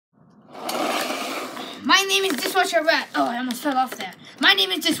My name is Dishwasher Rat. Oh, I almost fell off there. My name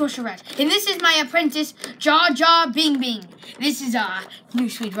is Dishwasher Rat, and this is my apprentice, Jaw Jaw Bing Bing. This is our new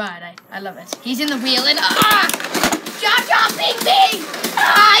sweet ride. I love it. He's in the wheel, and Jaw Jaw Bing Bing!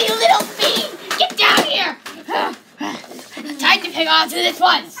 You little fiend! Get down here! Time to pick off who this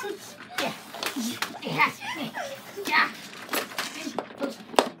was.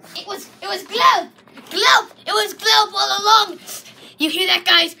 It was Glelp. Glelp. It was Glelp all along. You hear that,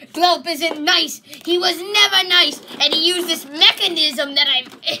 guys? Glelp isn't nice. He was never nice, and he used this mechanism that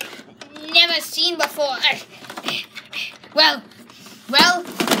I've never seen before. Well,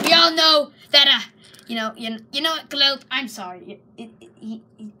 we all know that, you know what, Glelp? I'm sorry.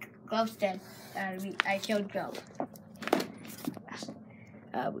 Glelp's dead. I killed Glelp.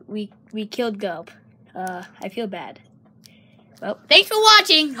 We killed Glelp. I feel bad. Well, thanks for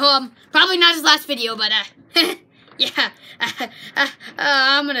watching. Probably not his last video, but yeah.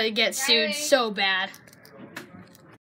 I'm gonna get sued so bad.